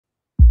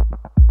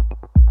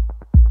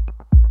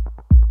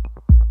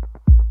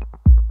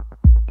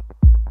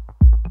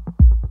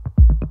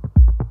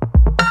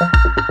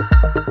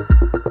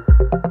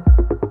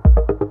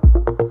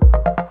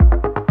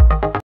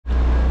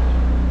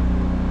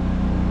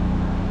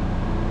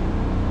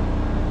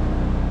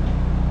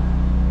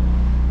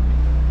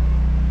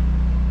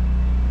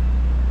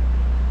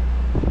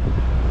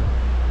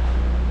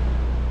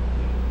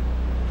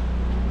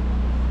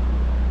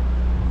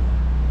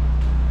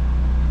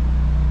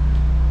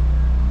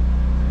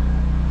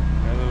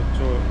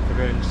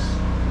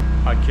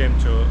came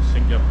to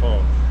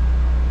Singapore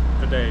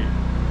today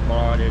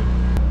morning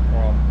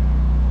from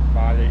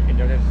Bali,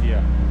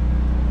 Indonesia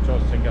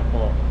to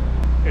Singapore.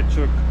 It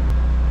took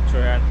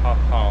 2.5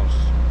 hours.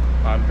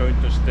 I'm going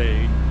to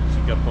stay in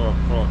Singapore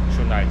for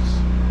 2 nights.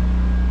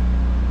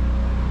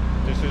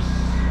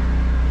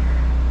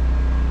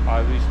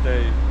 I will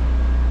stay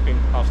in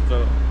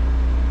hostel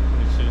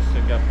in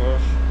Singapore.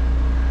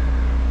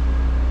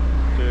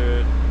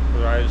 The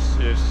price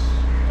is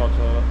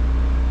total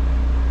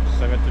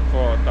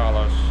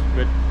 $74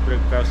 with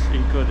breakfast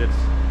included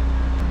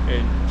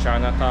in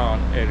Chinatown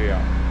area.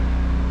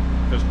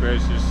 This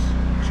place is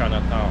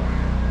Chinatown.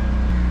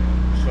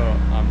 So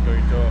I'm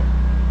going to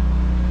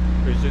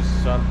visit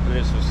some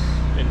places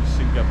in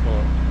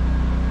Singapore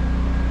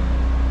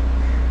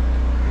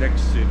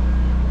next week.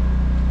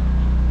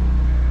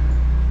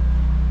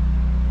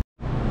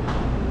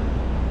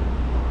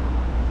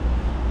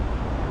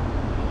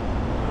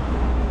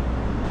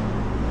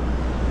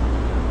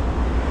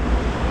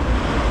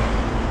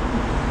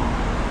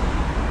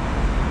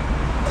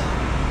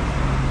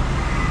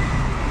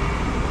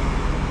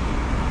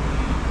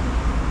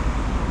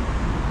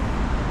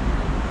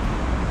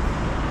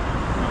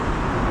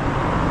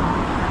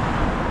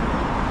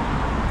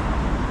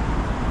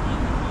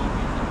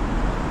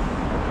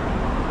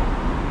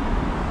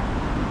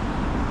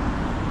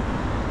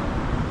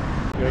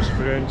 Yes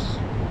friends,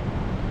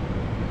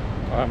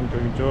 I'm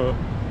going to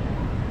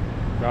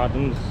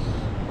Gardens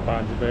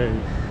by the Bay.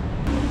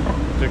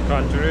 The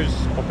country's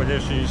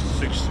population is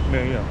 6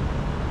 million.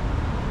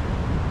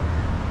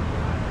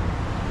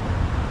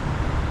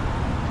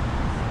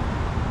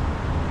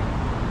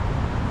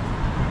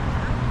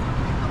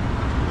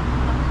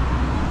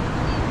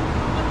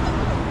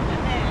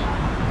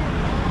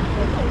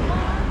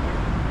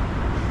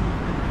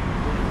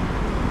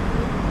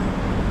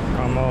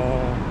 Come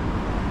on.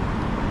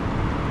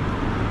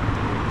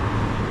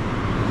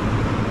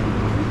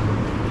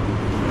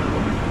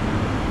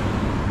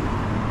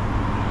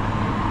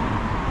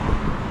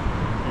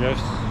 Yes,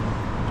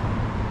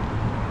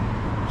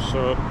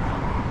 so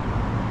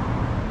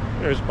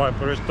it's my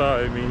first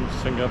time in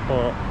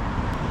Singapore.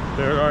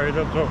 There are a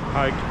lot of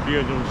high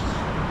buildings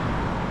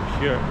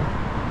here.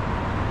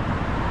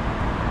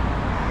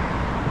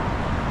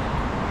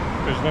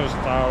 There's no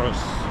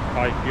towers,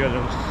 high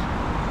buildings.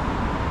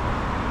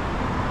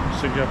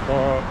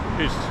 Singapore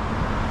is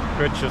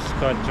richest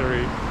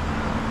country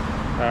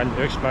and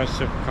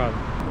expensive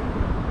country.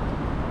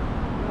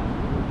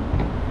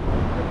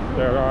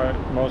 There are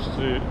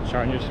mostly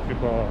Chinese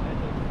people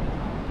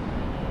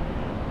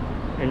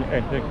in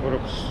ethnic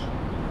groups.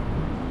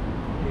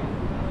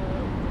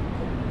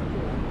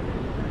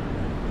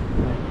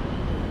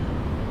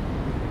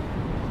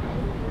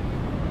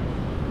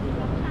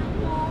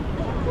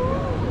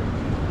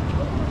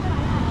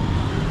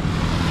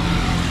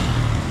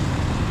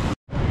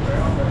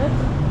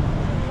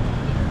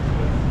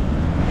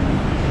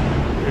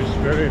 It's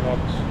very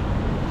hot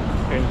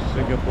in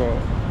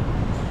Singapore.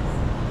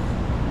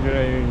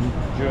 In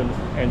June,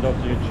 end of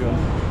the June,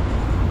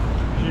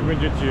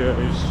 humidity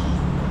is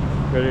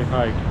very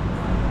high,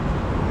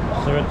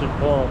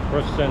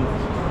 74%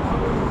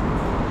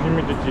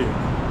 humidity.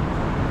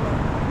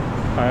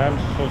 I am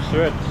so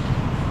sweat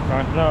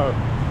right now.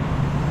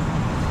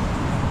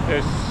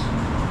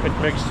 It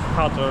makes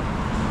hotter.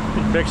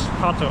 It makes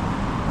hotter.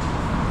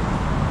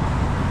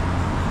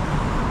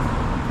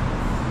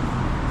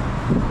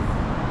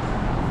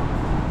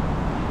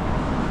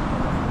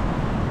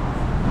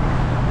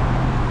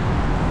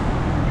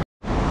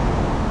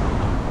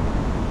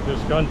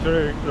 This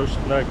country looks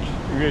like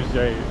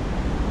USA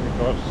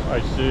because I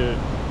see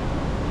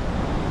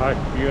high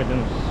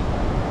buildings,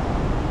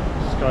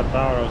 sky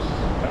towers.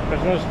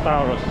 There's no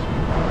towers.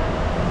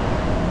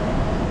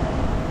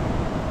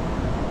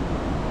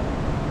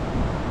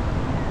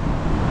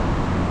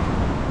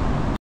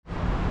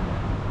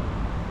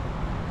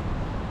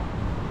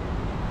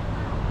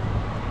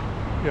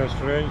 Yes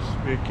friends,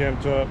 we came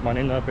to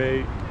Marina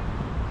Bay.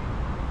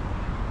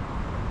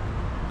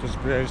 This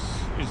place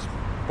is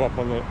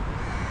popular.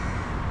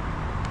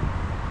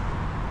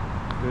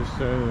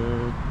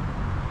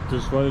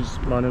 This one is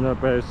Marina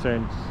Bay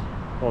Sands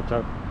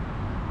Hotel.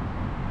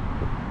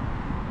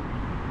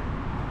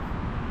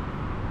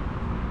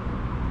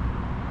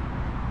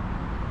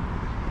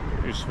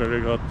 It's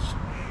very hot.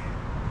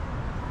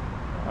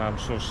 I'm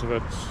so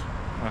sweat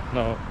right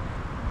now.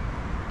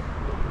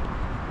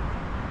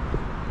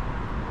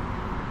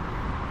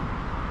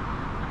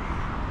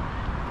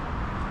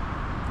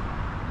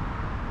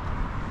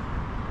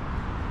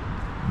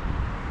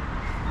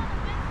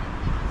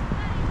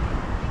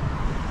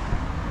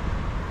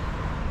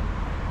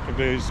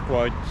 Today is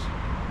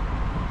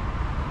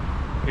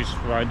it's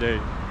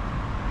Friday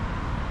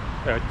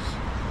at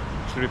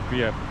 3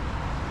 p.m.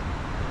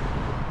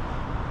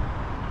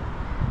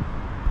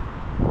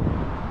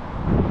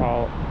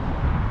 Wow,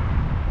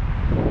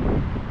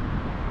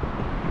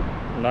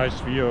 nice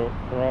view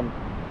from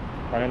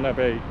Marina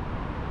Bay.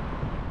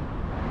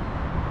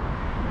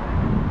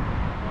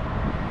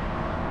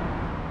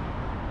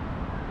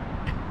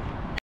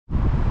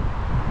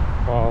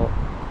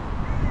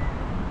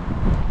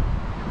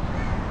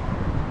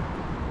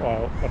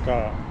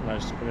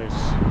 best place.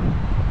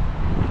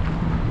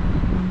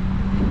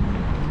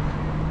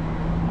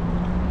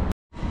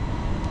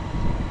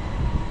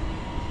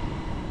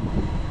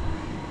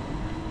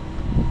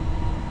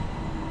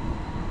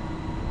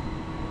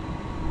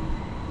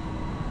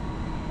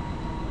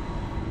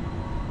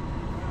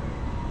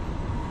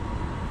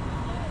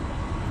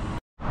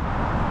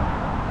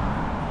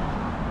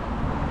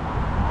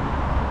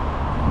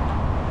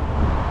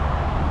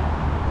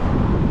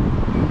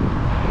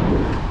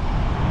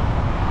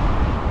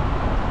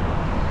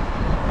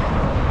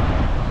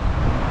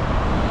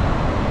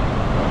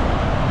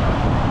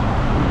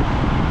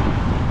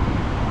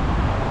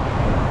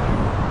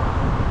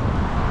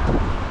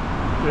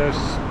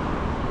 Yes,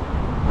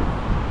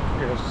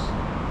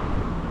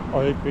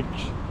 Olympic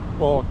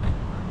walk.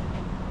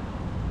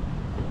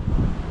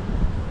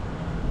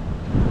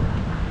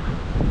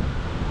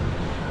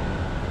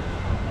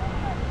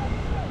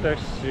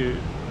 Let's see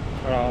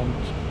around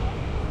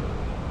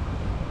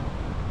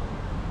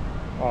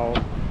how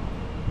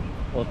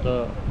what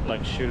the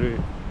luxury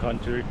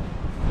country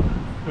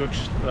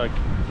looks like.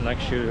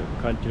 Luxury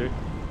country.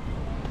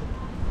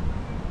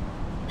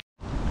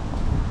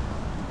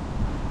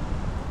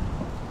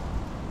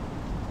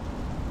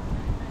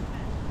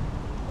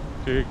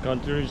 The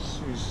country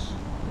is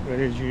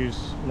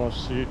religious,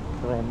 mostly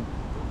from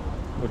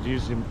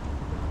Buddhism.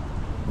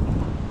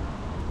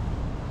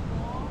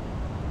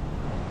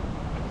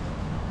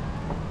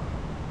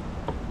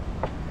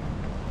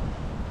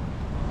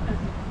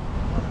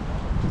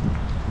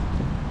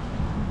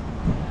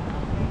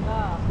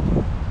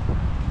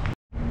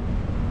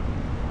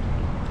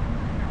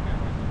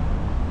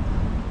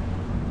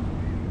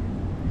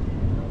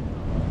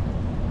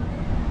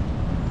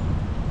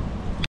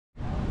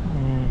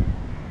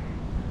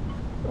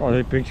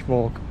 Olympic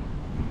walk.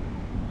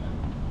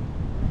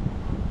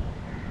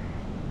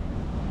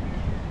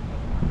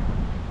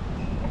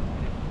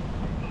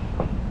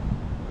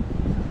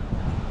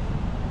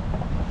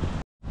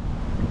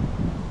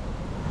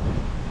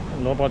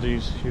 Nobody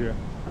is here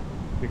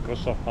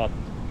because of hot.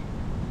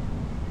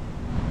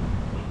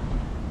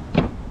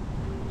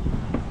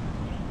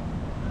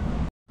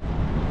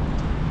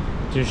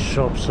 These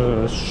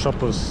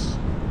shoppers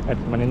at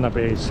Marina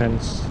Bay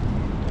Sands.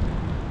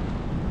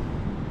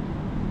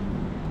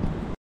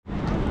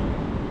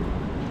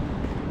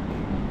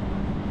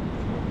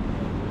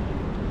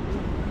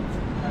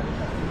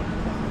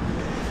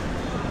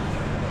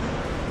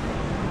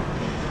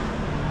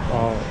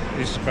 Wow,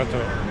 it's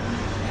better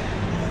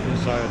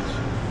inside.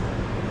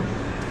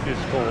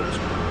 It's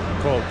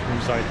cold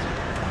inside.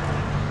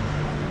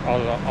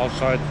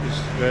 Outside is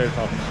very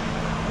hot.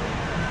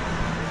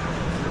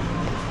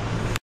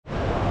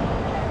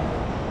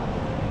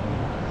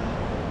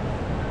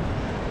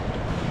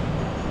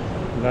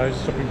 Nice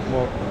shopping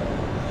mall.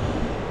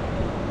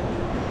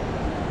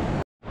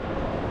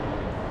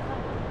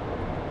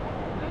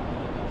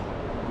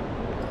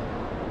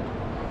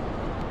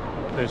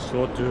 Let's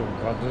go to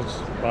Gardens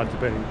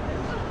Bay.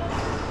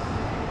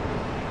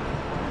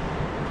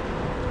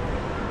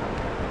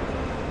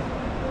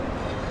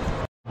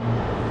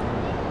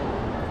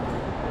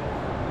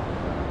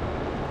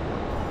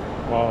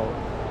 Wow,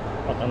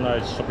 what a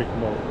nice shopping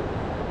mall.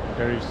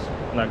 There is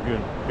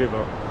Lagoon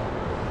River.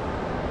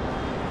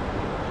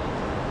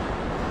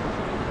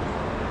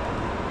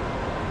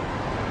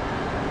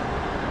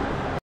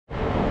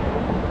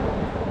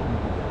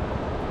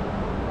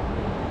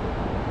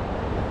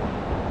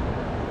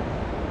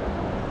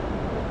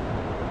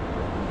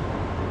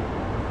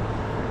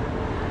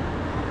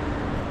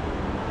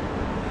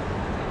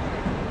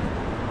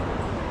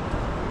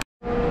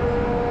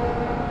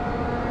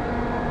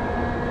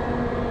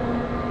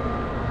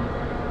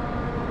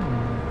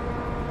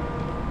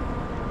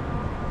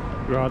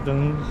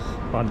 Gardens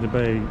by the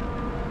bay.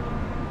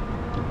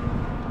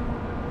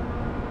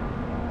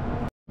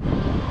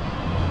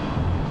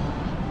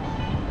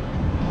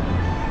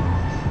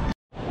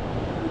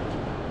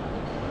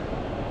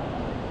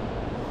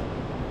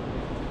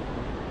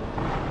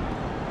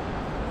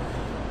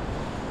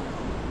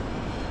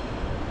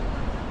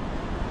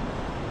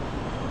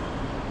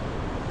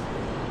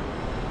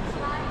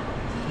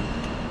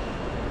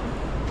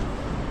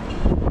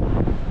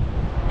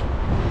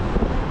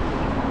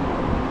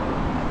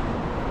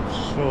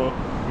 So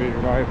we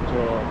arrived to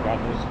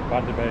Gardens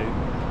by the Bay.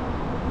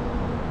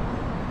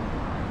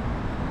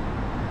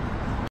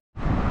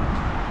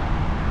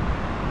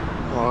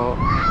 Well,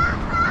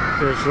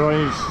 this one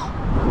is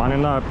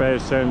Marina Bay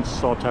Sands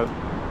Hotel.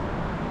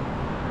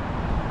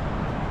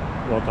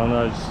 What a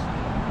nice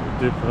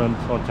different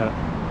hotel.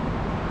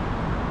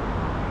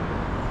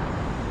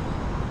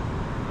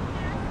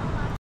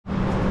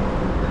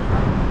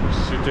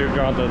 City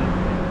Garden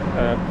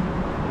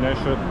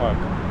National Park.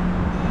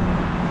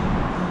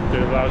 The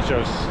last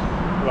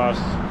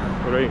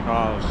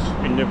greenhouse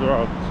in the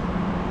world,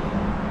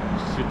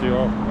 City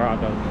of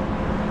Garden.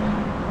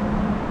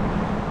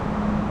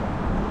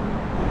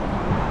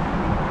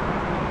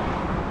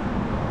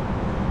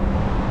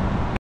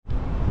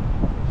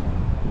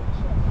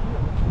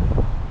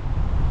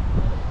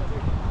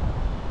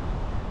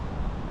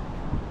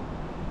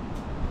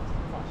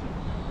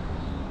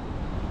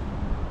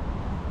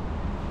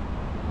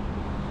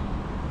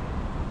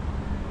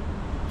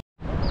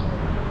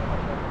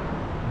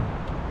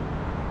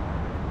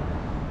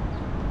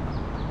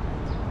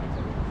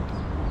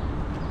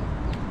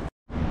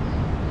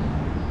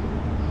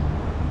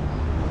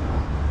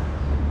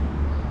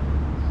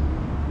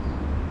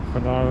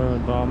 Canara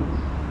Dam.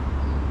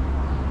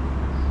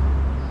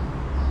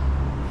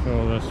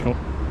 So let's go.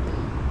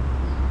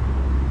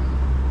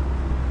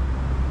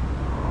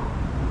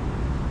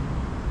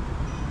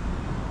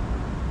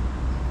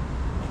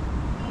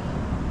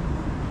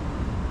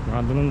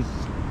 Gardens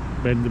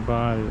made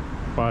by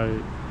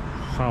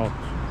south.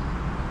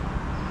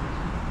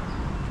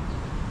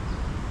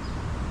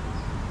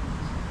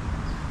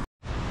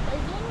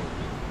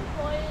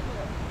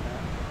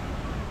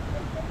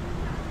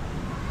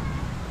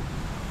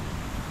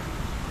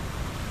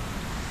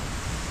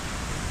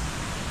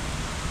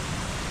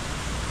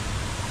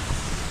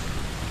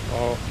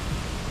 Oh.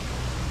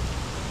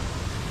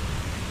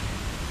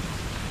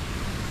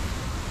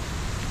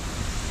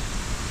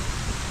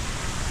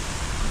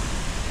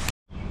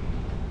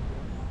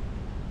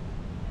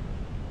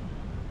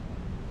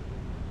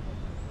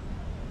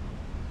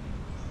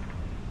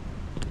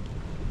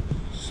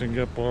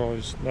 Singapore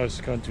is a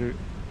nice country.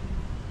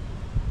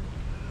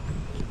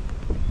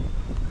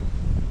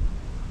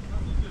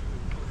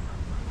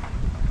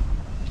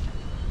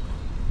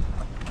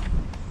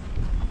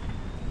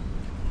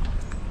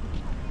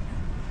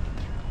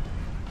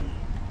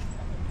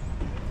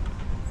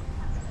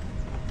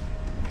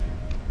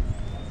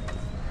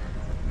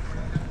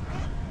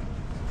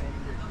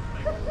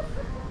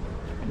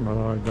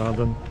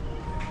 Garden.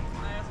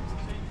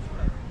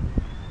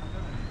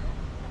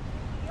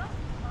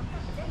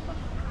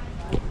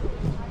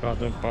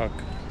 Garden Park.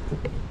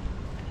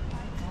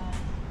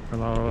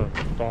 Canara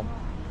Dam.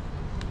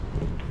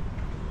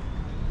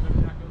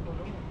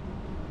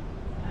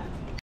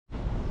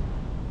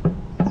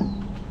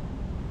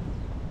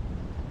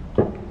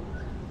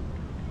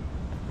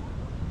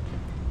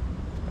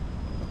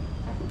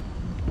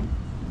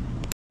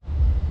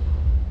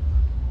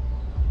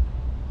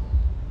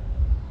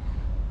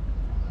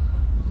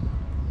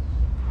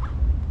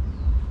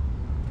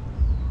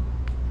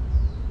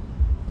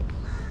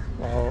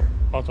 Wow,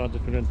 also a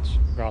different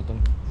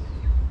garden.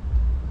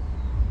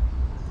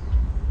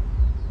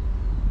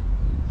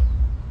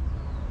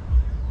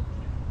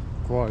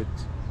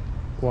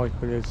 Quite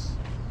place.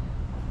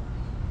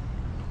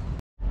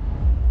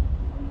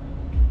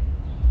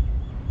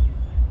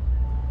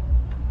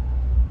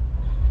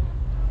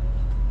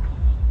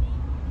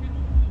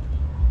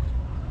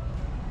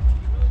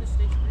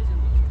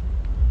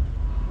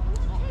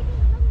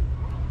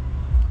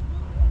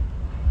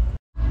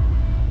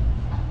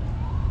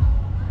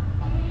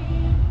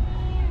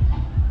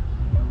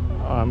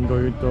 I'm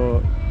going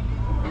to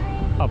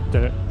up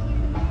there.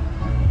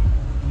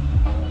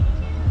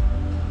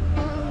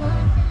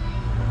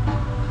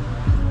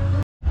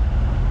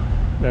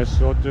 Let's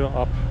go to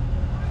up.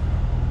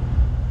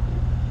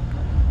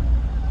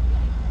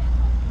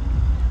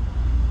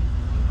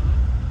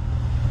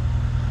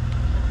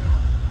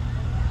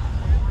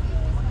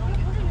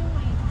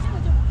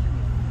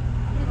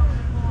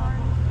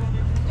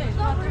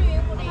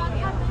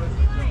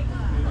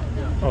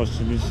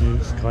 OCBC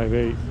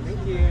Skyway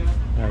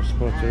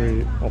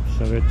Sportory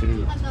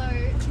Observatory. Hello,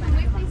 can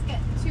we please get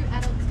 2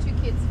 adults, 2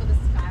 kids for the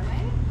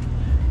Skyway?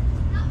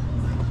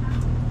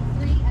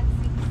 3 and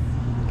 6.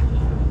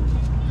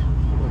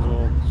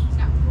 Adults.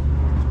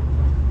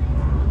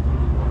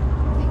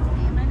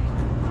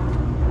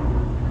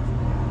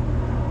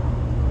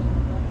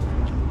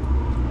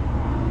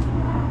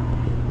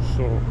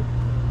 So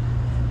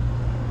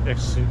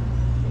exit.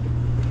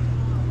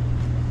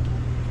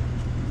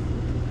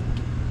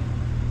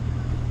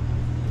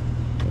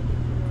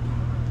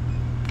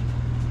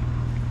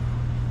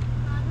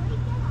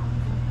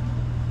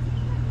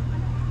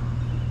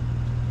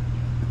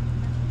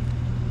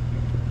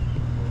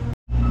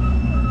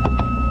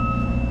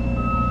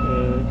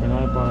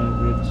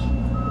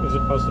 Is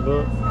it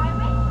possible?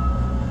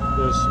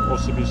 There's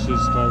OCBC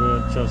Skyway,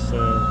 just I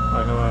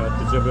have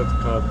a disabled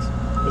card.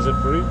 Is it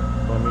free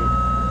for me?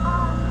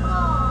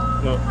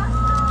 No.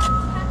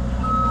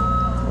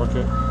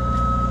 Okay.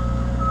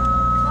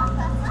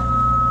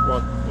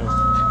 What? Yes.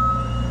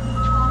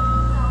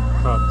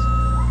 Card.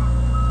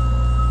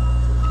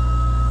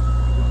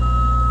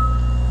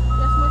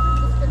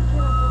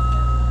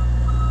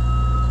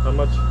 How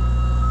much?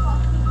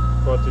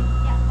 40.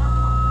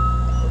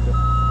 Okay.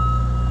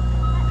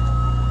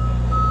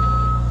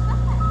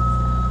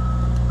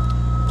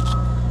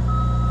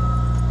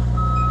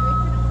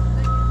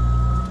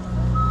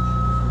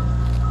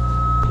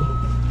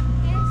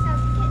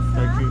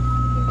 Thank you.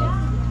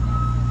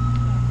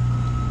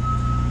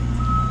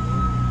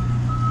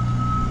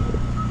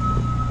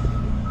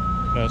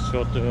 Let's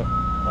go to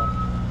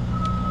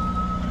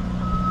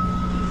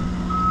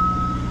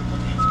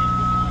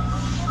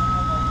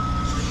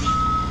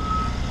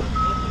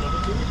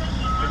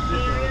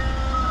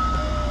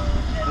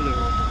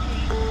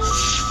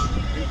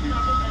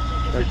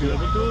Thank you.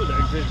 Level 2, the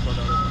exit for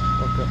the other.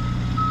 Okay.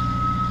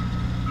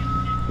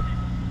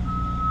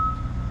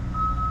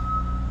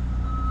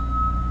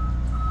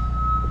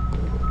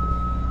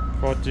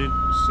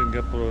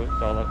 Singapore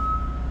dollar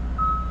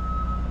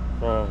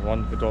for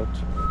 1 adult.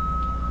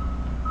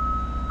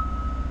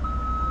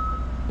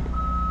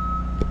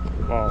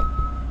 Wow.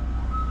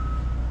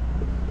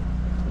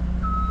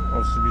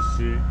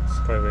 Mitsubishi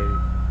Skyway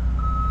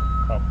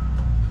up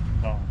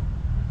now.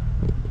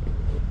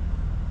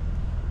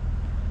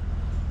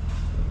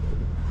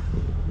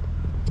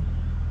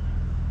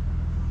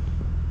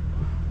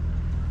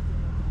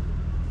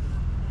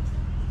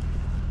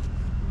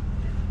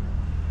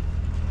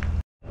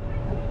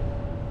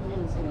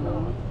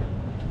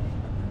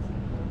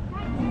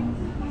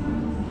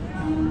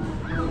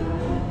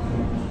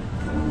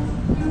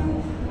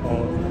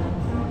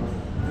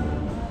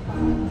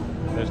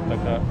 There's like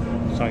a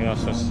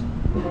sunglasses.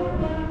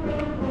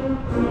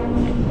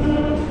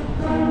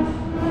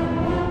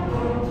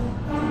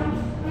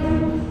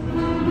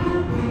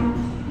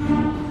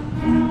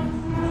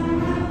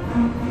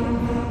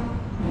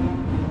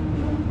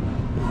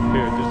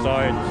 Here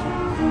design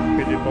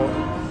beautiful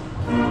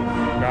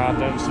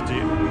garden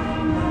city.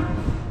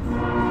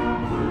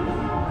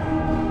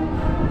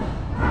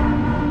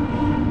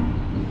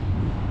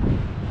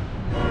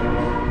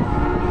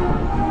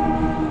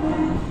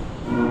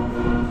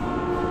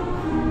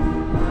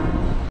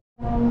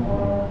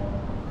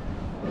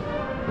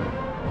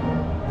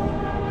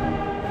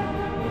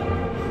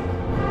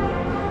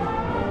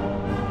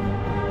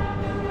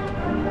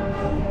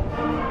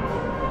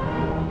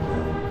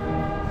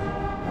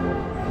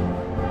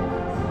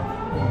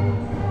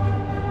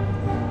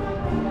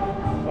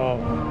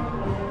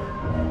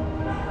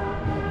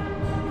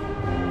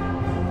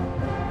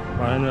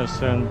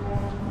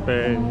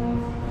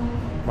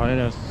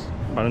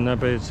 Marina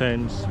Bay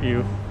Sands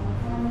view.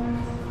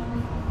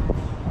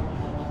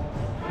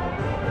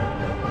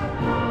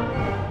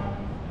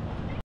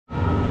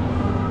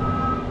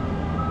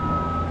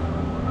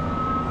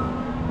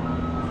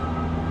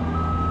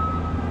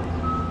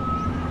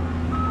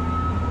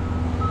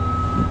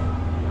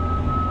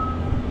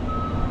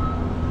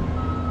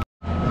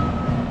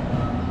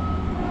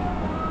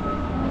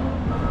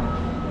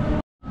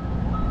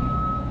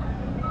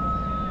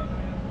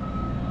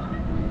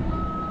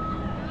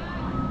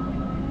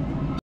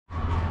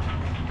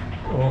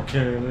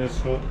 Okay, let's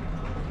go.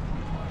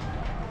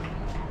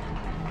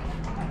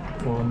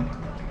 One.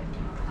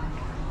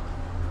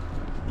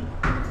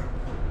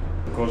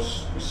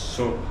 Because it's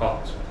so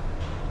hot.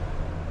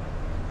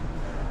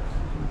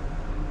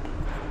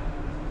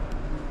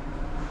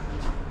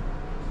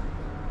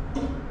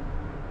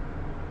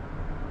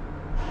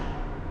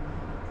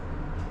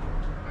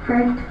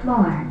 First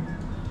floor.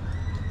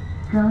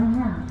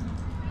 Going up.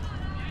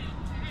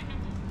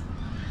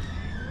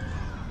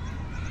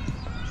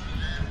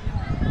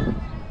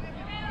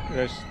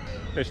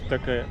 Let's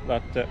take a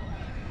latte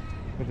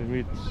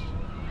with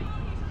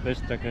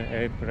let's take an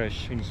air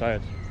brush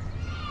inside.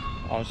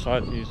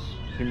 Outside is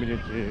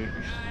humidity is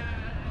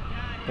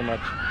too much.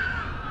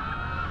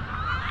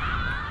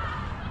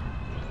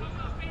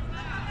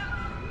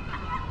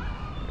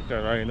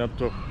 There are a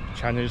lot of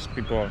Chinese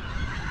people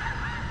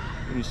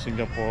in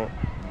Singapore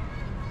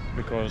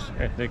because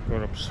ethnic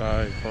groups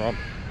are from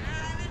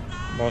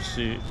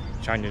mostly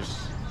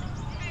Chinese.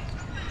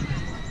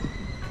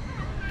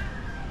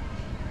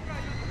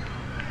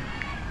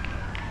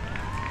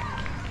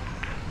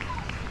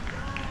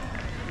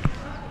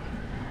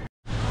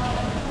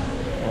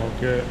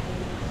 Okay,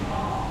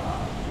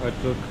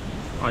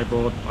 I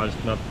bought ice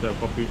latte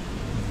coffee.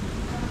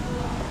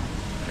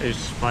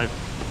 It's 5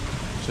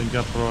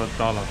 Singapore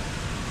dollar.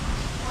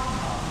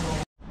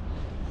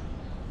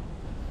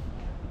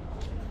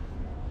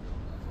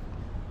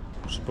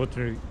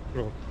 Sputnik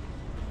Road.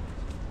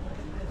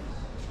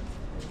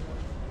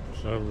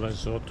 So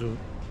let's go to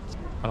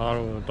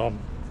our dome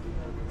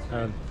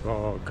and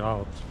walk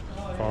out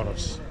for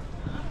us.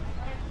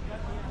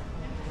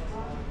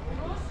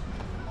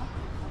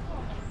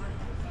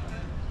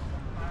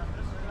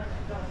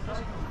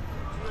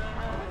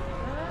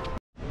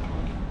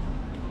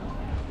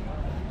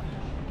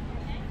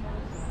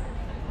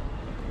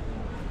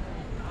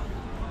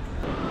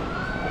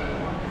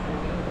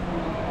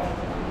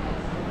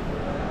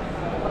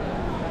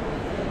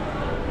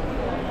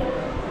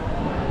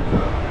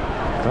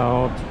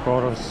 Cloud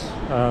Forest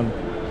and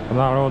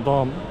narrow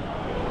dome.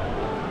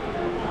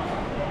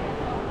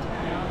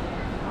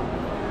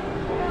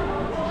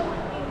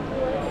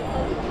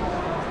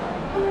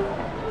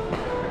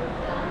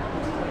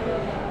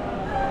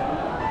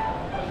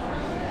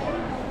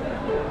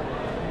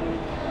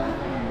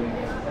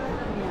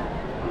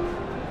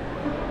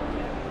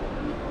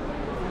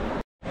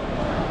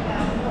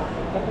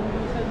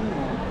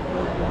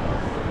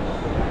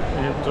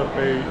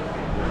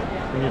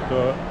 We need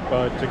to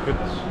buy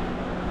tickets.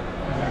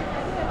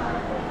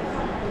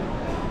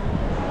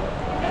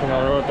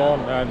 Narrow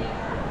dome and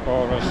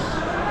forest,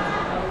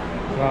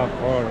 cloud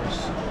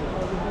forest.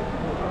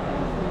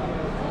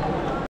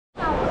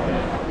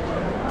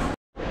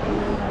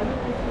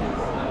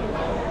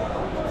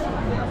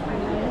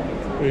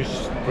 It's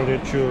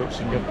 32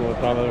 Singapore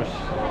dollars.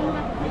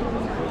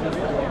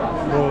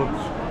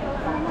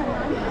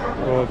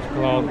 Both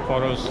cloud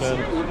forest and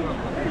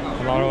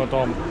narrow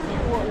dome.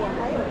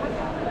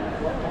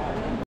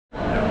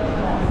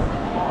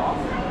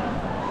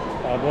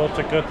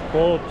 water get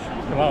both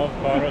Cloud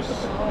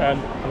Palace and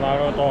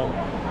Cloudon.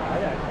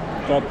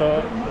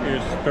 Total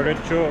is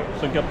 32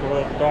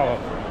 Singapore dollar.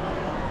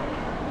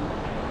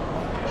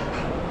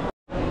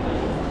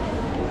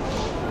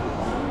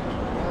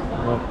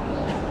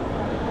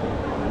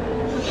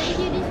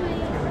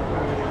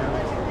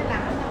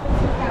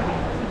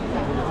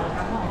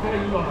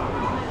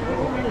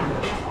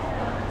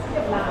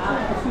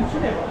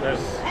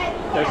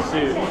 Let's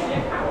see.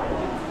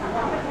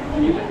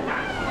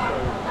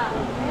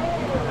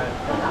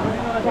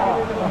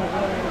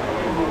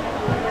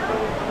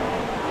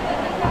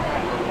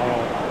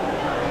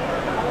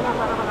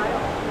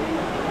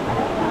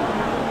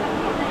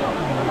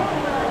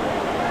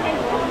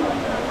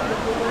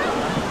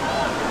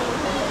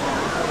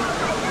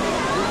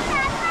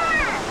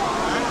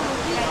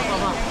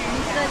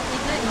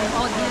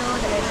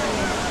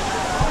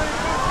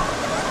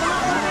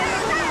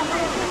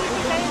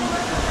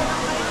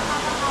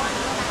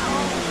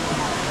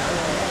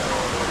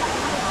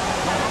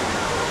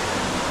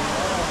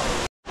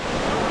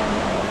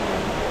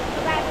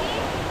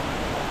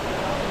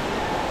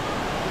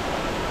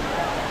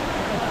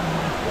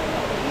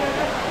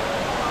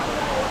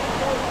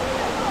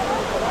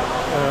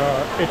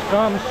 It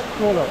comes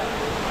fuller.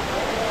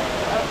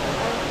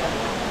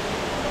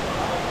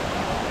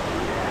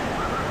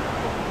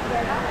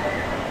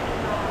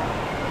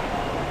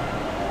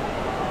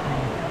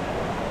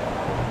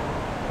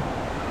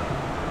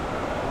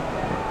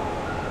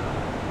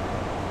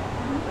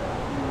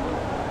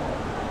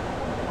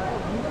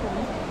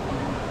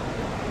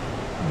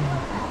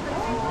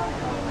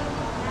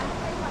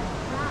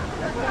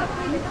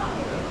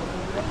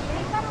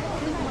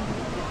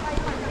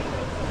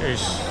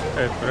 Is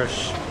a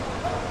brush.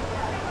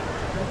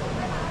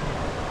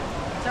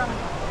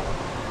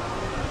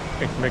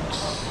 It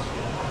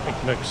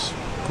makes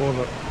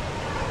cooler.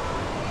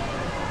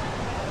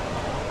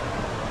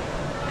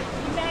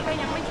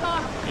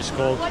 It's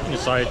called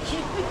inside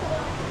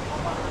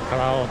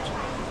Cloud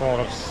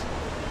Forest.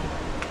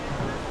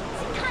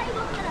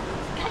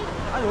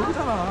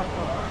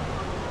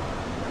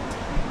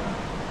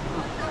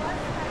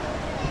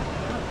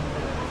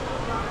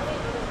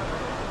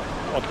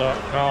 What a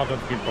crowd of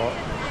people.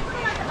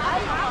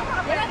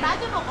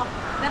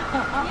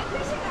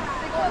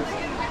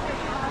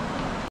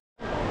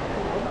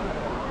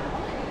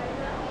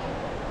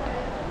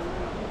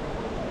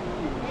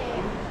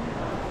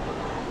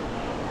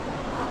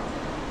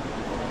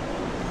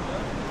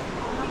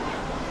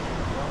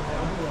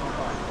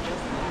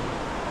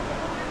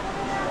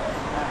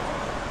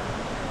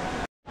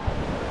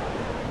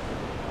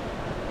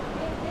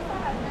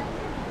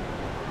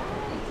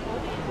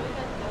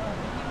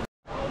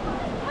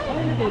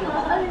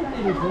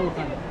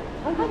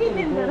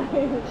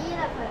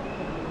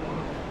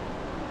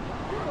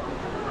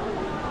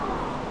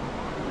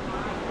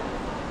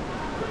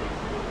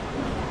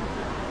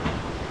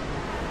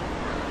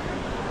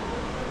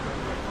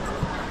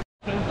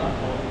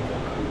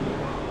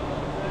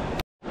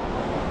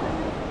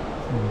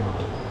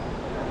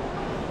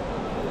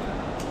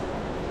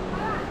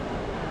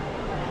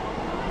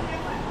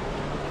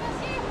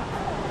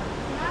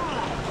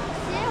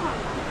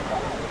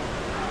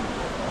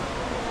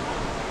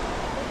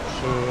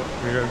 So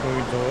we are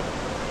going to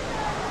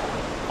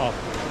up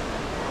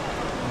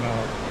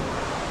now.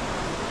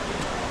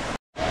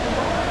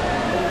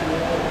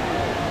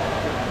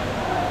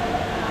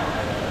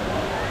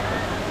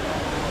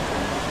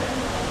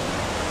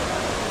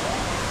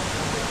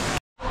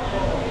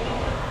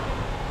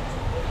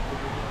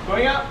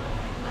 Going up.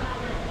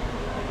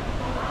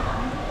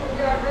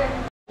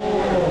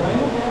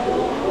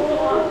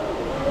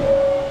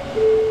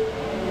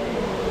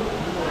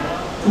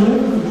 Dear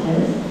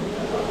visitors,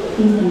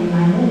 please be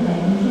reminded that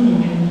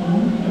eating and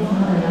drinking is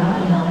not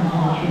allowed in our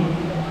country.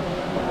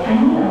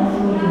 Kindly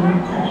also do not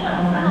touch our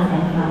plants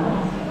and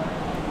flowers.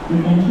 We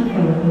thank you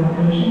for your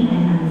cooperation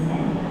and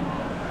understanding.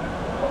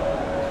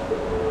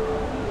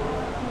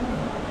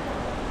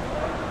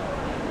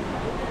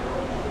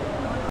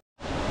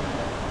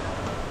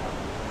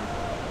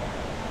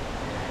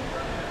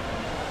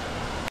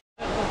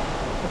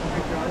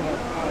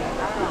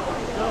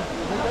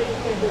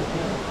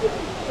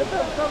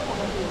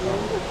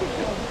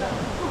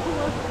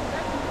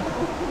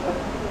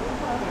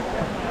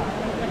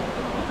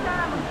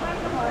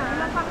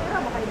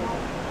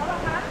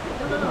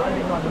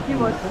 He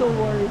was so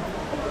worried.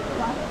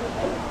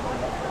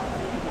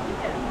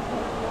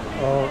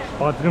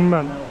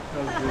 Spider-Man.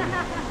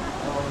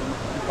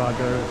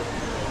 Spider.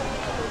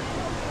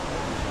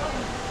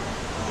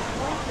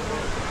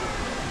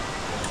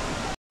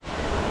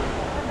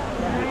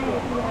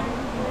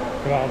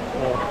 Ground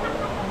floor.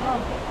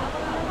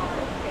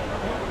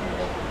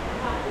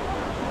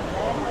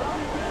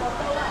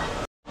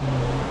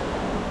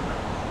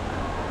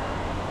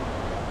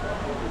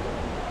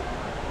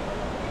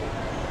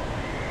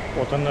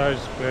 What a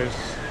nice place.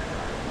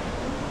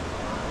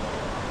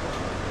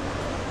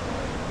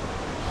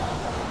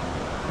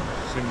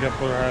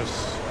 Singapore has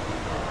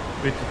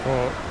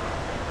beautiful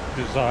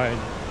design.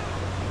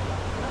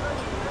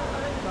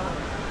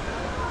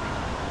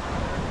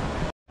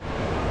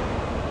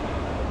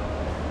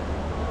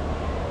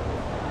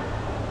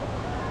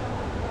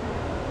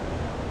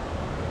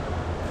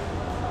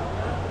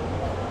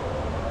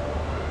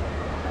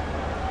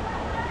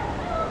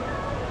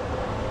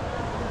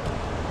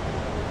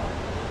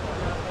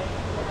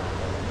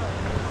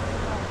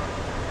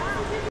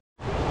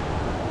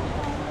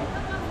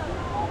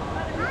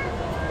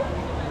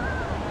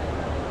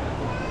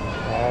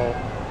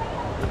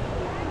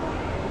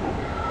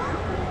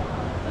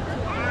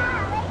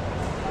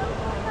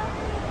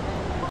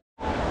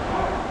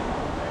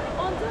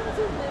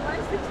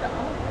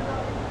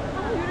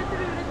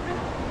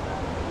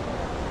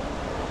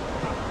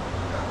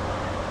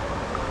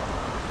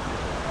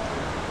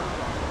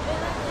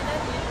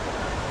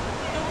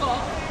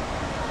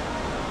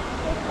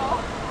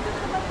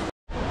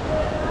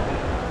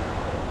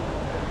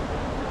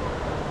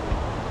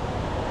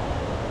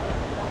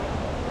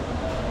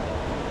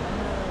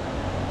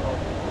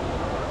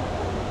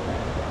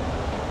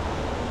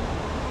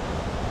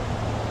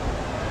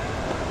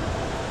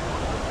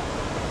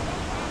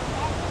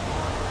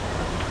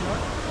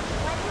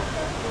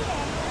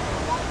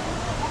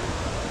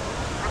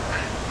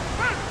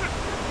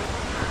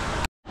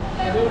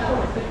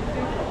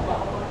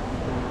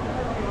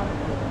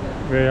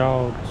 way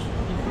out.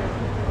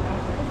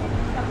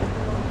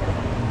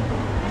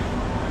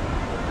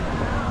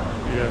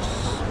 Yes,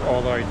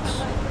 all right.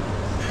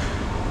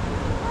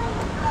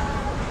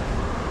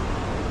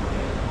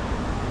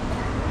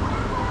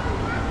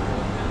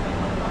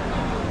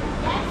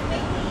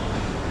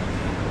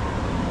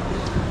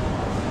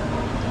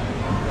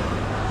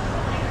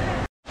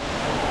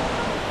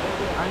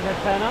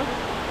 Antenna?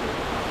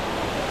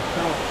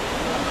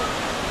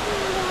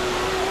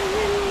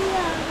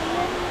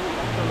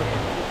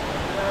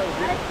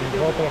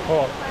 Go to the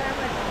court.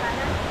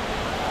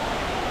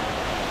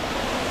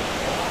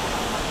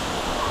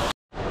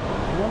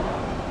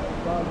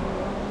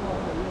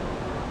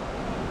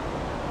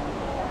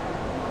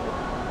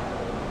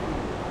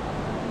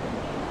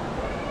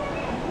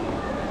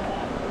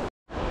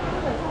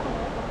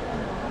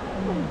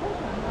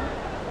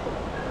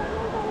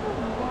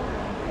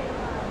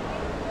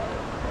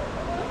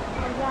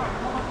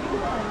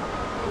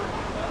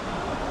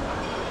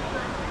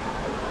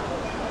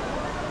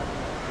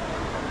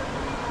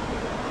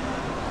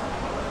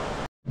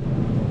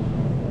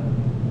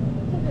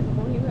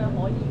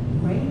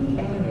 Rainy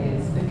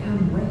areas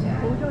become wetter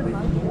with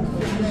more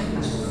flash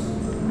floods.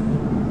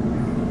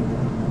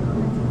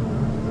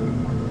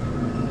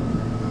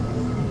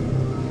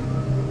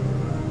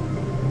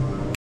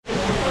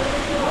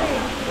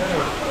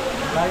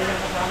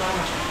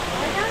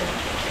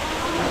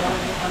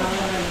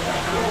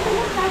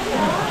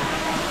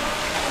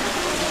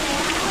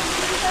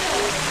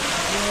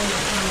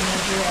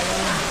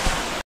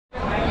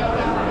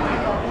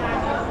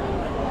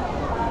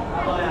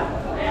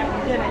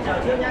 Trên này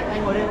chờ trước nhé,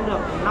 anh ngồi đây cũng được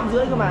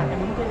 5:30 cơ mà, em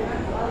muốn trên.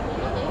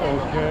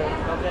 Okay.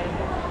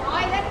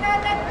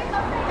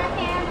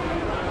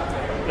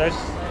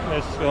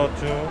 Let's go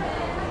to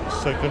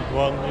second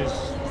one is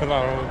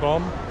flower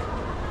dome.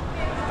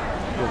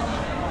 Yes.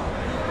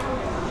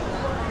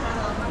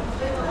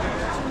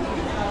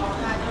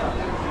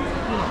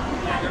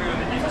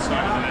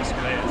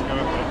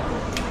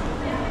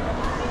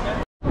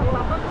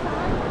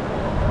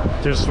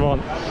 This one.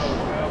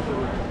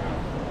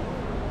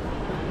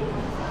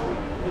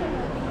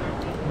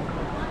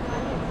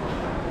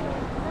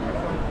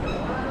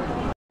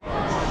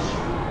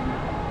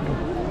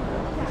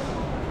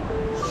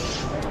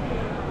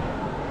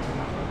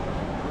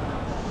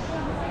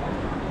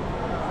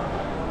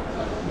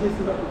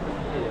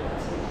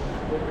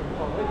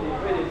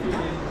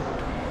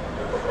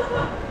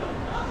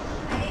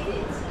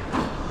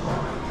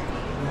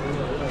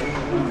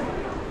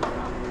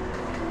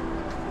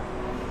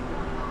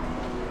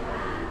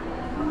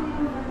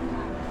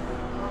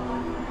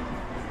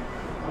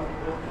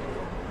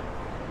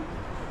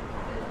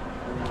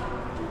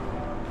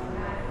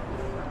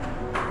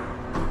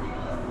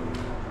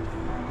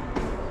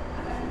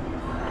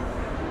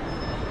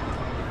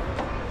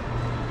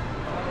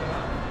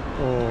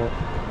 Oh,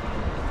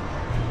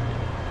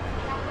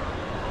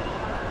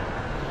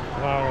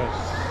 flowers.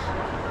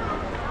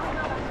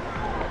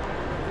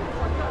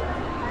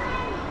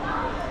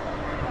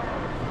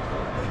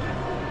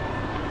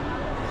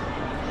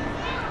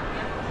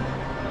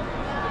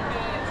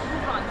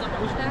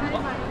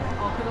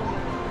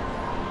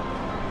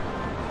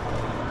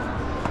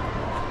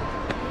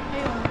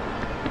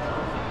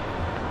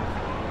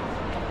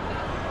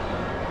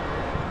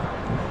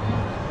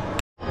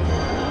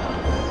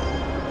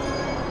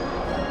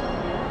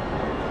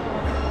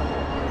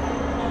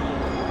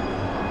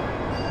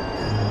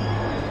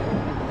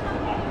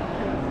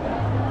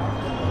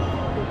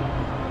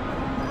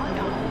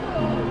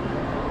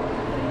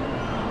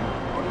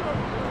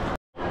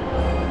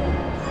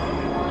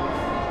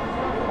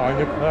 I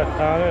look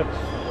at it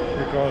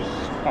because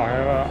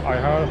I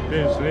haven't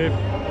been sleep.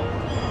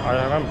 I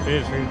haven't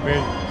been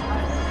sleeping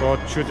for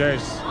 2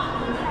 days.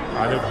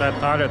 I look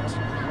at it. Did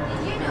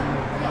you know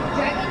that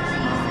dragon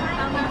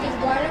cheese is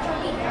water from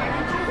the air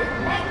and turns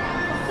back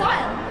to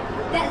soil?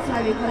 That's why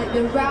we call it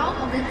the realm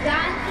of the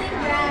dancing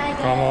dragon.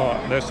 Come on,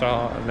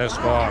 let's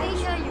go out.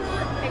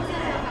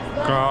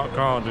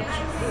 Crowd it.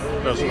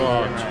 Let's go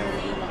out.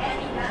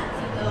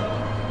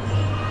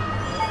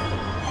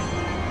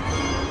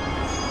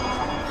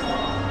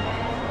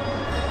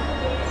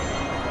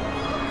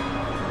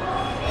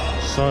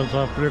 South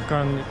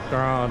African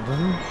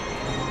garden,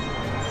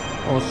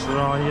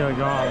 Australia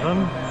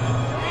garden.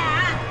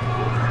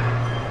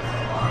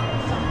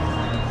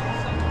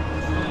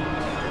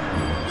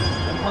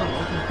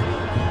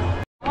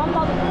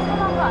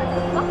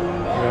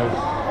 Yes.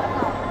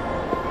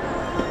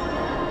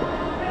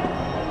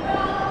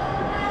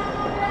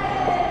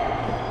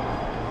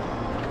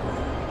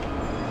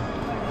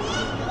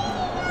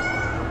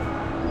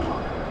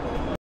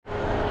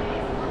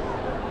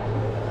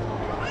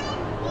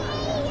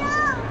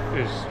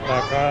 It's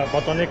like a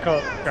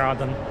botanical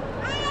garden.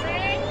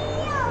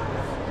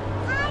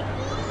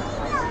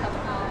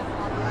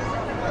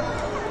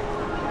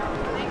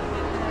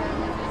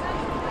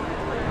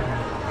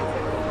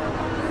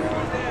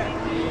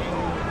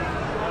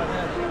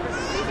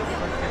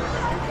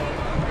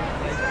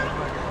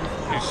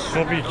 It's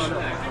so big.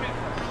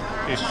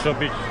 It's so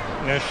big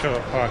national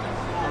park.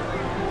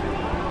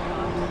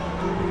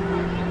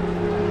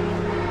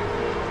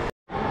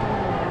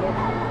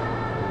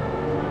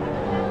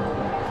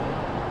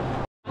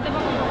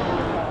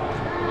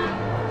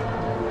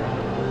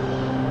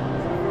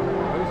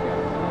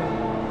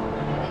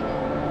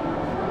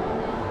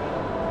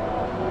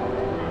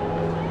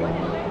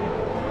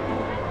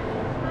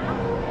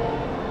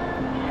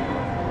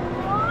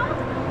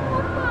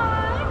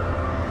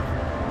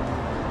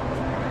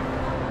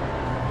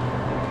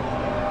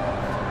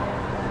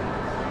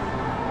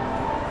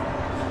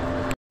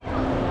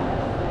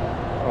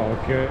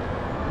 Okay,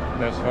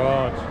 that's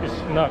hard.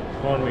 It's not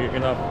funny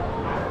enough.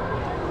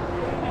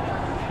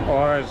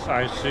 Or as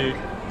I see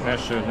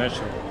nature.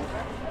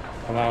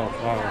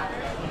 Flower.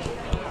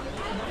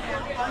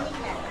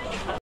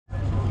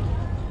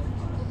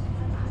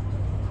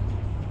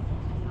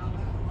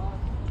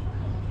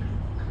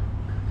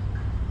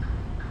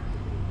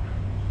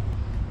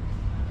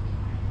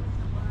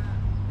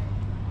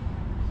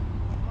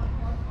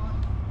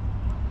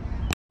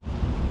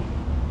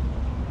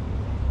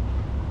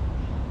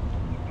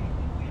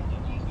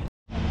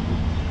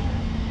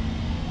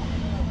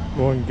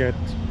 Go and get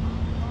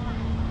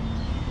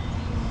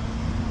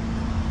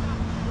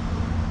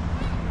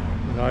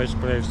nice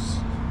place,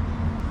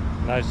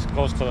 nice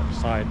coastal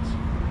side.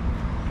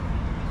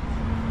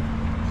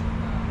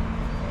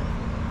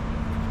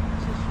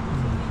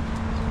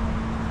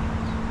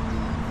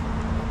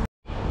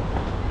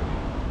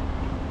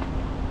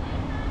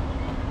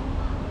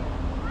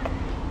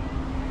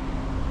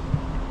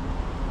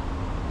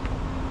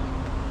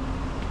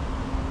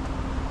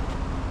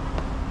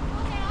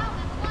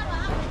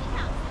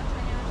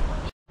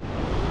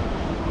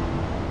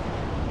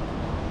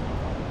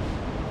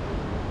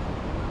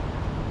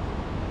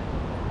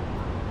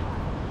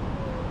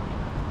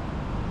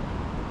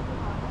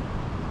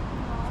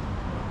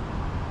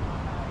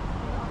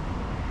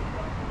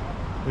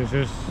 This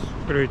is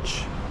bridge.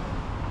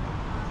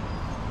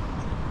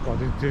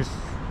 What is this?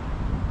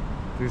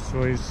 This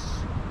was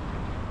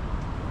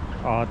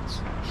Art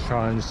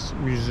Science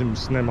Museum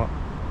Cinema.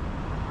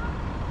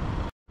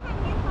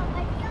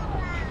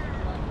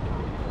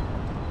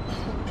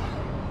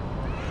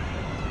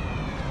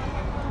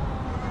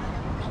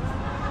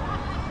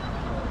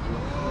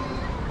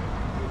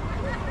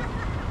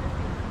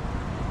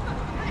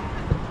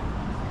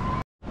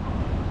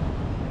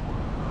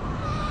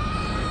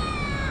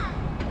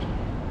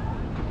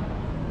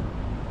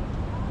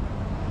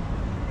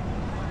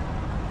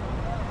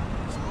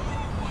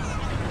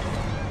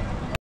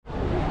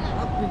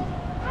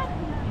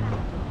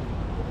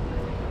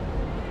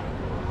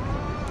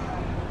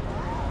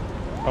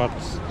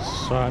 Art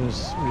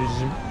Science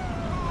Museum.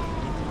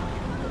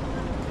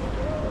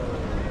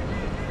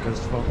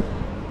 Guess what?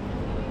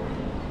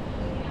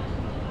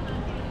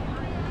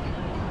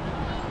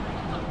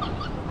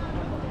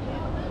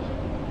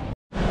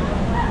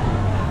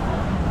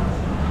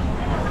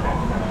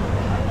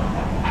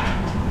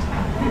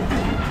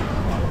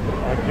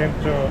 I came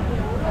to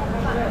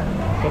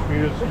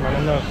use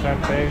Manila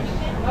Santays.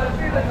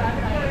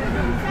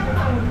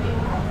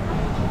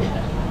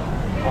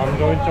 I'm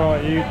going to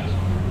eat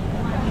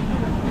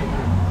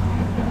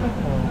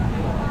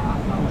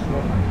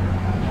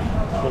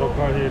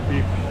broccoli,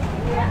 beef,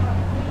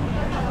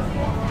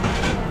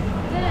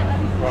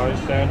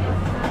 rice and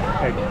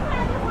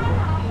egg.